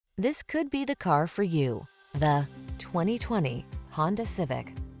This could be the car for you. The 2020 Honda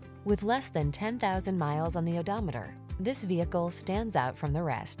Civic. With less than 10,000 miles on the odometer, this vehicle stands out from the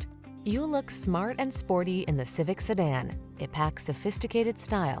rest. You'll look smart and sporty in the Civic sedan. It packs sophisticated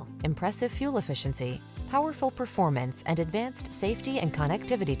style, impressive fuel efficiency, powerful performance, and advanced safety and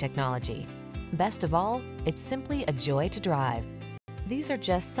connectivity technology. Best of all, it's simply a joy to drive. These are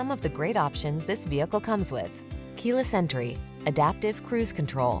just some of the great options this vehicle comes with: keyless entry, adaptive cruise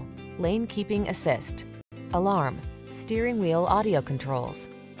control, lane keeping assist, alarm, steering wheel audio controls,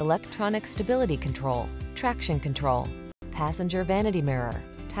 electronic stability control, traction control, passenger vanity mirror,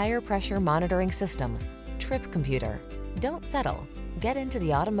 tire pressure monitoring system, trip computer. Don't settle. Get into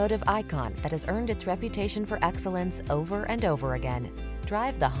the automotive icon that has earned its reputation for excellence over and over again.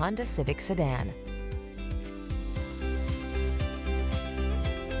 Drive the Honda Civic sedan.